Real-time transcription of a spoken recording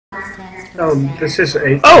Oh, this is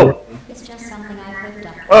a. Oh! It's just something I whipped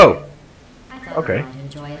up. Oh! I thought Okay. you might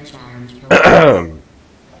enjoy a challenge for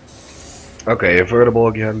Okay, invertible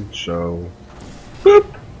again, so... Boop!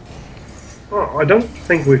 Oh, I don't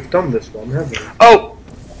think we've done this one, have we? Oh!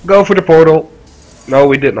 Go for the portal. No,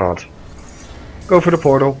 we did not. Go for the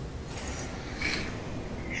portal.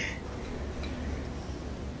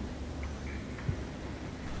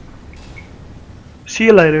 See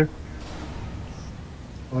you later.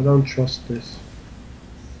 I don't trust this.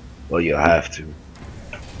 Well, you have to.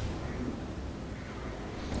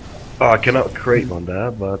 Oh, I cannot create one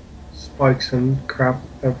there, but... Spikes and crap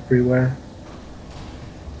everywhere.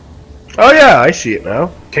 Oh yeah, I see it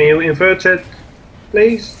now. Can you invert it,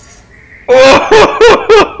 please?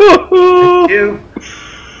 Oh! Thank you.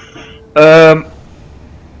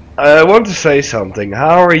 I want to say something.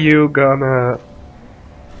 How are you gonna...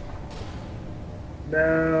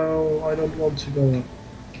 No, I don't want to go up.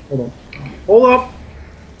 Hold on. Hold up!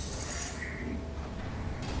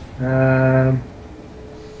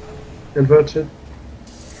 Inverted.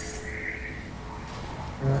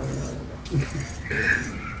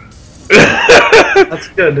 That's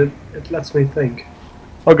good, it lets me think.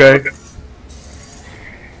 Okay.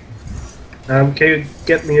 Can you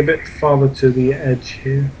get me a bit farther to the edge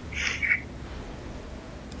here?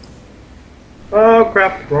 Oh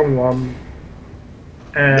crap, wrong one.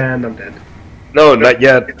 And I'm dead. No, not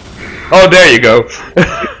yet. Oh, there you go.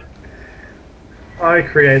 I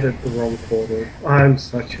created the wrong portal. I'm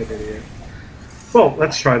such an idiot. Well,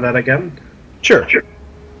 let's try that again. Sure.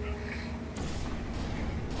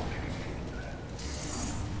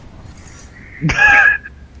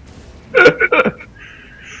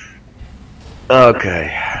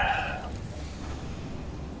 Okay.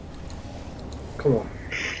 Come on.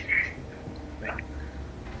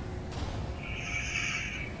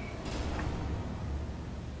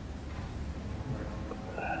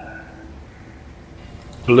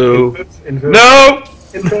 Blue. Invert. No!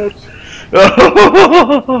 Invert.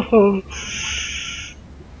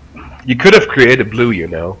 You could have created blue, you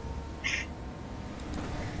know.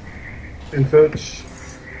 Invert.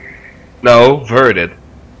 No, verted.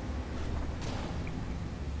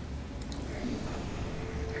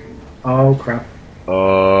 Oh crap.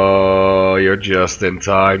 Oh, you're just in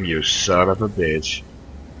time, you son of a bitch.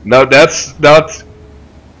 No, that's not...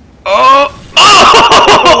 Oh!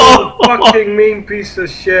 Oh, fucking mean piece of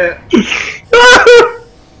shit.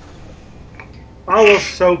 I was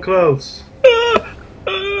so close.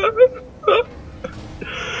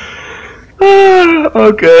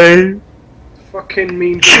 Okay. Fucking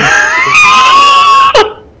mean piece of shit.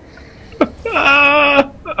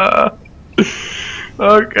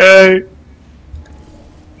 Okay.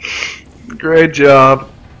 Great job.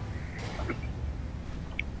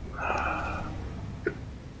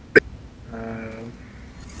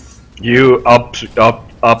 You up.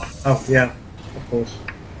 Oh yeah, of course.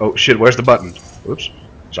 Oh shit, where's the button? Oops.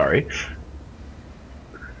 Sorry.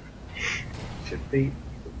 Should be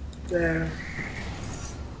there.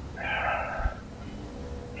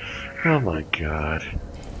 Oh my god.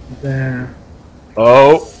 There.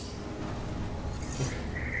 Oh.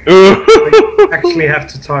 I actually have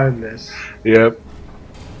to time this. Yep.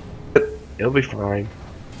 It'll be fine.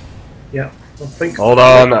 Yeah, I think. Hold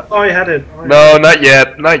on. Oh, I had it. No, not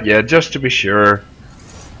yet. Not yet. Just to be sure.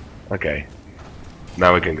 Okay.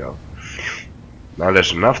 Now we can go. Now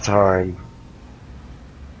there's enough time.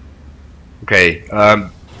 Okay.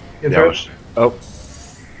 Invert. Oh.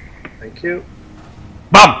 Thank you.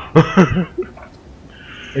 BAM!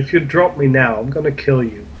 If you drop me now, I'm gonna kill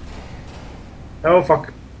you. Oh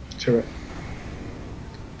fuck. Turret.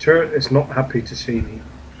 Turret is not happy to see me.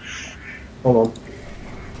 Hold on.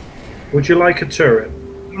 Would you like a turret?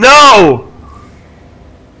 No!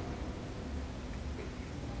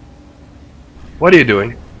 What are you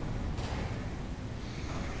doing?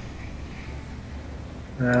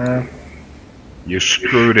 You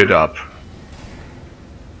screwed it up.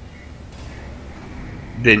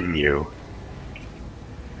 Didn't you?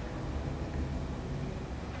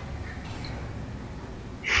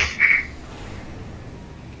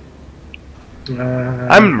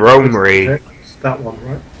 I'm Romery. It's that one,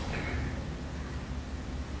 right?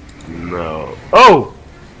 No. Oh!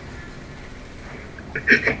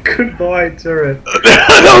 Goodbye, turret.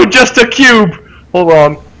 No, just a cube! Hold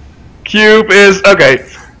on. Cube is... okay.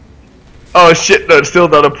 Oh shit, no, it's still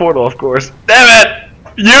not a portal, of course. Damn it!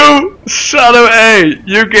 You son of a!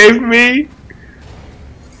 You gave me...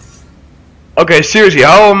 Okay, seriously,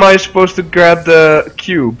 how am I supposed to grab the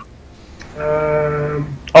cube?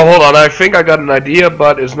 Oh, hold on, I think I got an idea,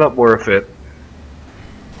 but it's not worth it.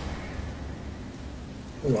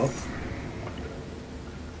 Oh well.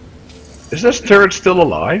 Is this turret still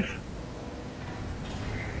alive?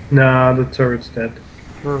 Nah, the turret's dead.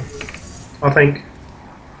 I think.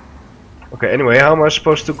 Okay, anyway, how am I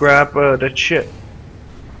supposed to grab that shit?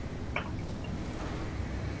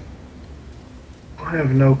 I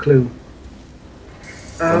have no clue.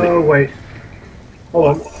 Oh, wait.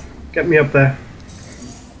 Hold on. Get me up there.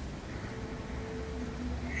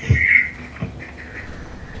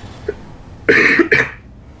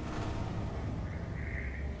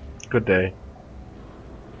 Good day.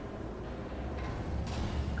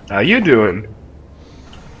 How you doing?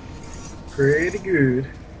 Pretty good.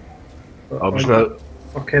 But I'm just I'm not.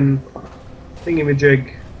 fucking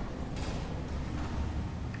thingamajig.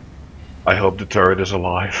 I hope the turret is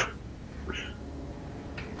alive.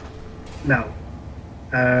 Now.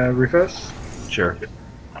 Reverse. Sure.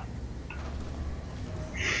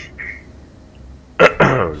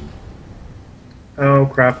 Oh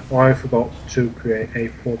crap, I forgot to create a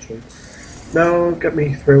portal. No, get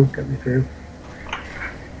me through, get me through.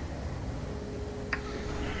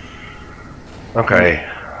 Okay.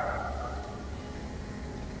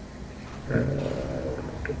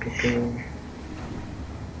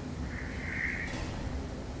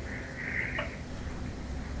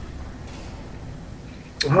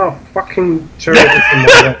 Oh, fucking turret is in my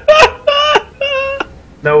way.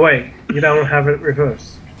 No way, you don't have it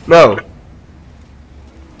reversed. No.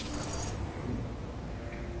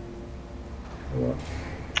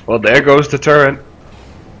 Well, there goes the turret.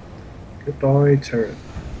 Goodbye, turret.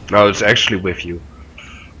 No, it's actually with you.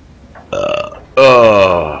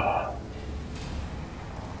 Well,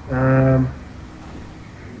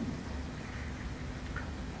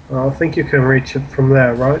 I think you can reach it from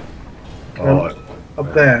there, right? Oh,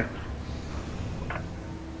 Up there.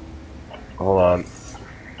 hold on.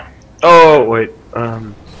 Oh, wait.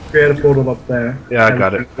 Create a portal up there. Yeah, I and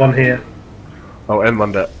got it. One here. Oh, and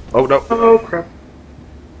one there. Oh, no. Oh crap.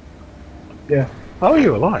 Yeah. How are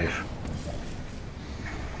you alive?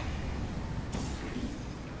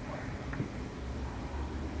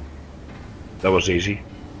 That was easy.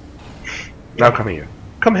 Now come here.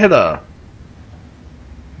 Come hither.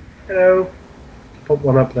 Hello. Put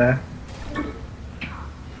one up there.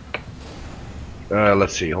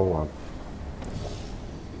 Let's see. Hold on.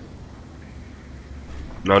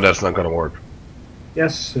 No, that's not gonna work.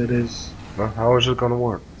 Yes, it is. How is it gonna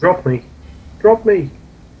work? Drop me. Drop me.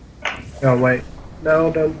 Oh wait.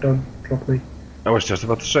 No, don't drop me. I was just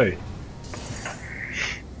about to say.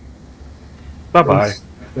 Bye bye. If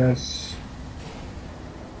there's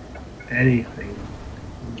anything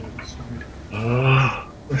on the other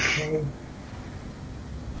side.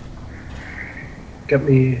 Get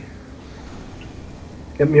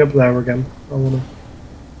me up there again. I wanna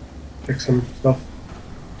fix some stuff.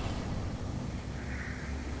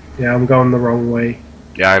 Yeah, I'm going the wrong way.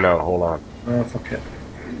 Yeah, I know. Hold on. Oh fuck it.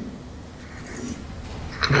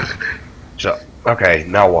 So, okay,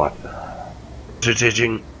 now what?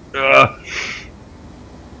 Teaching.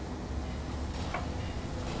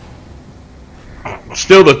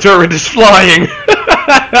 Still, the turret is flying.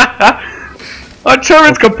 A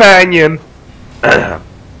turret companion.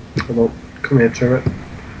 Come on, come here, turret.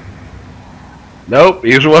 Nope,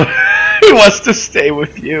 he wants to stay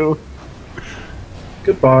with you.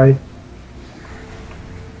 Goodbye.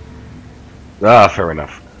 Ah, fair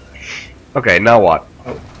enough. Okay, now what?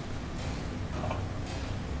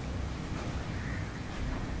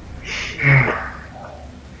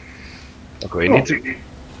 Okay, we need to.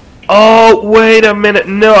 Oh, wait a minute.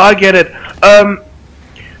 No, I get it.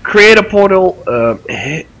 Create a portal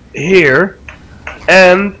here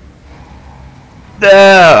and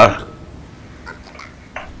there.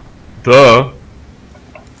 Duh.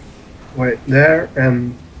 Wait, there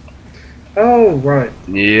and. Oh right.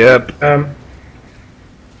 Yep.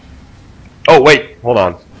 Oh wait, hold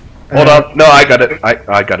on. Hold on. No, I got it.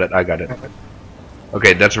 I got it. I got it.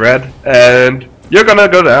 Okay, that's red, and you're gonna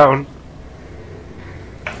go down.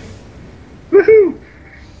 Woohoo!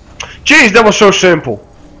 Jeez, that was so simple.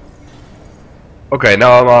 Okay,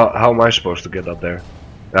 now how am I supposed to get up there?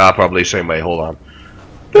 Ah, probably same way. Hold on.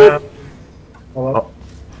 Hold on. Oh,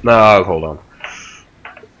 no, hold on.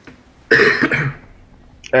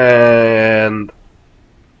 And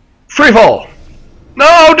free fall.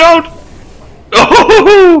 No, don't.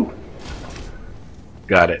 Oh,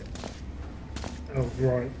 got it. Oh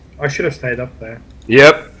right. I should have stayed up there.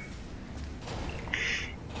 Yep.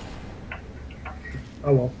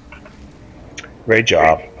 Oh well. Great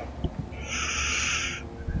job.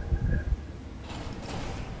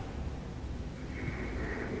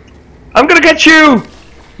 I'm gonna get you.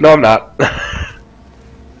 No, I'm not.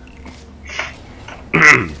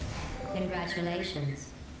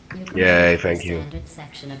 Congratulations. You Yay, completed the thank you. standard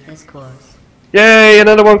section of this course. Yay,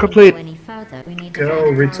 another one To complete. go any further, we need to Go, find a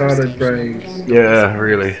power retarded station at the brains. end of Yeah, this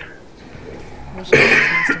really. course. We humans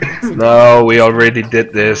must have accidentally No, we already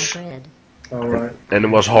disconnected did this. from our grid. Alright. And it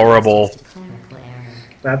was horrible. It's just a clerical error.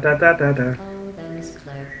 Da da da da da. Oh, those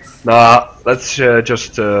clerks. Nah, let's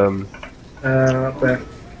just, Up there.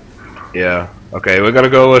 yeah. Okay, we're gonna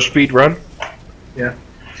go speed run. Yeah,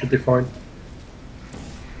 should be fine.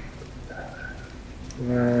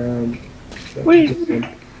 That's Whee! a good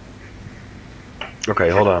one. Okay,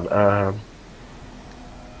 hold on. I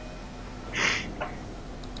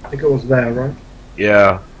think it was there, right?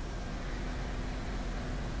 Yeah.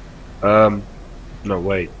 No,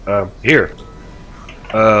 wait. Here.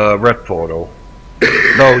 Red portal.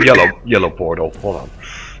 No, yellow portal. Hold on.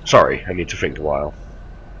 Sorry, I need to think a while.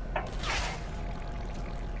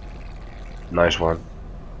 Nice one.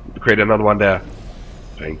 Create another one there.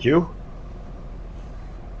 Thank you.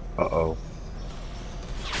 Uh-oh.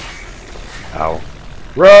 Ow.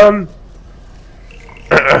 Run!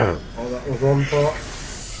 Oh, that was one part.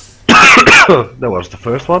 That was the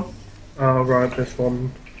first one? Oh, right, this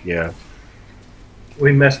one. Yeah.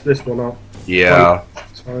 We messed this one up. Yeah.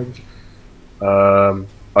 Times. Oh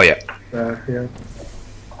yeah. Yeah.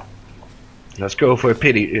 Let's go for a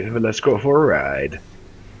pity. Let's go for a ride.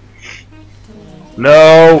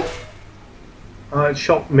 No! It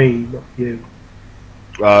shot me, not you.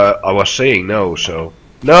 I was saying no, so...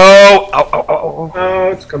 No! Ow, ow, ow, ow.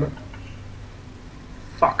 Oh, it's coming.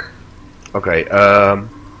 Fuck. Okay,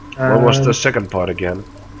 what was the second part again?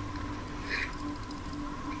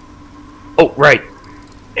 Oh, right!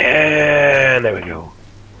 And there we go.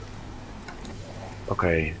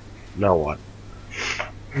 Okay, now what?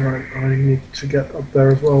 Right, I need to get up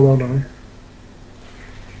there as well, don't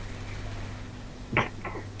I?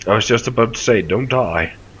 I was just about to say, don't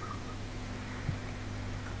die.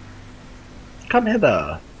 Come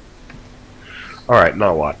hither. Alright,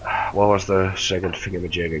 now what? What was the second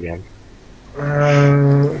thingamajig again?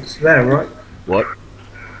 It's there, right? What?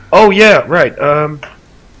 Oh yeah, right,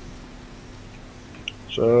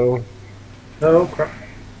 so... Oh, crap.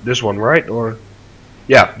 This one, right? Or...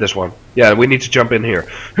 Yeah, this one. Yeah, we need to jump in here.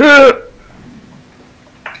 Oh,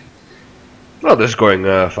 this is going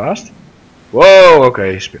fast. Whoa,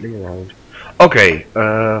 okay, spinning around. Okay,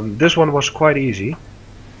 this one was quite easy.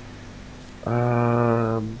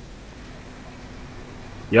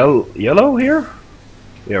 Yellow here?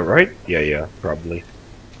 Yeah, right? Yeah, probably.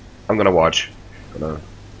 I'm gonna watch.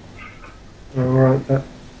 Alright,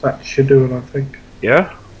 that should do it, I think.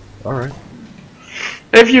 Yeah? Alright.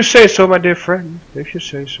 If you say so, my dear friend. If you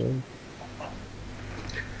say so.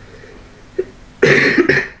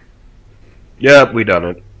 Yep, we done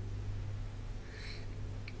it.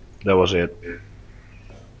 That was it.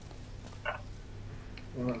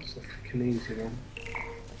 Well, that's a freaking easy one.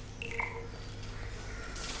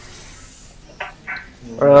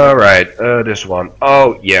 Alright, this one.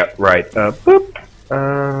 Oh, yeah, right. Boop.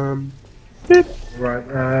 Beep. Right,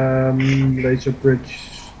 laser bridge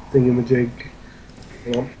thingamajig.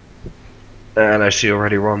 Hold on. And I see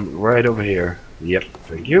already one right over here. Yep,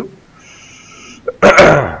 thank you.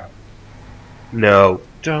 No,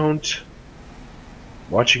 don't.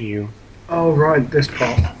 Watching you. Oh, right, this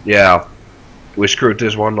part. Yeah, we screwed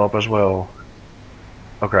this one up as well.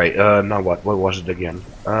 Okay, now what? What was it again?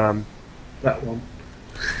 That one.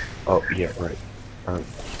 Oh, yeah, right.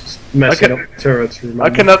 Just messing up turrets, remember?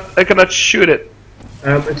 I cannot shoot it.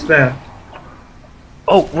 It's there.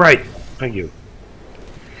 Oh, right. Thank you.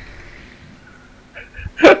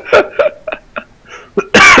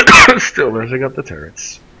 Still messing up the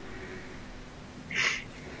turrets.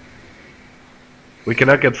 We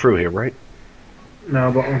cannot get through here, right?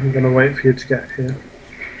 No, but I'm gonna wait for you to get here.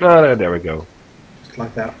 No, there we go. Just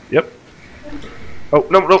like that. Yep. Oh,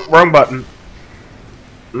 no, wrong button.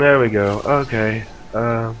 There we go. Okay.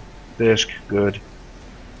 Disc, good.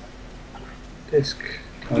 Disc.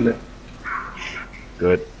 Got it.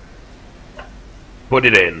 Good. Put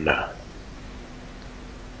it in.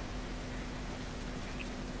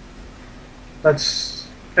 Let's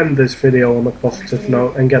end this video on a positive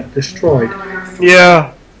note and get destroyed.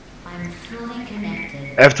 Yeah. I'm fully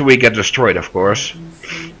connected. After we get destroyed, of course. I can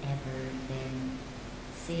see everything.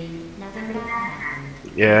 See, nothing bad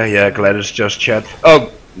happened. Yeah, Gladys just chat.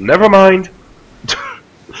 Oh, never mind.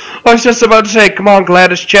 I was just about to say, come on,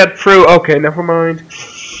 Gladys, chat through. Okay, never mind.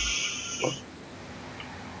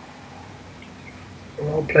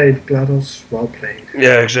 Well played, GLaDOS. Well played.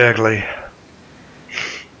 Yeah, exactly.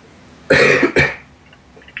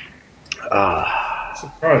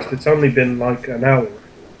 Surprised, it's only been like an hour.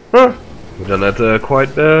 Huh? We've done that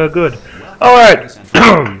quite good. Alright.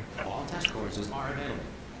 All test courses are available.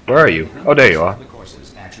 Where are you? Oh, there you are. The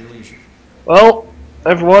courses at your leisure. Well,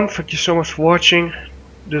 everyone, thank you so much for watching.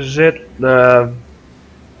 This is it. No.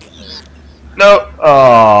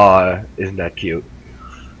 Aw, isn't that cute?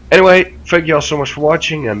 Anyway, thank you all so much for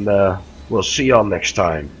watching, and we'll see y'all next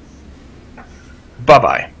time. Bye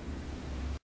bye.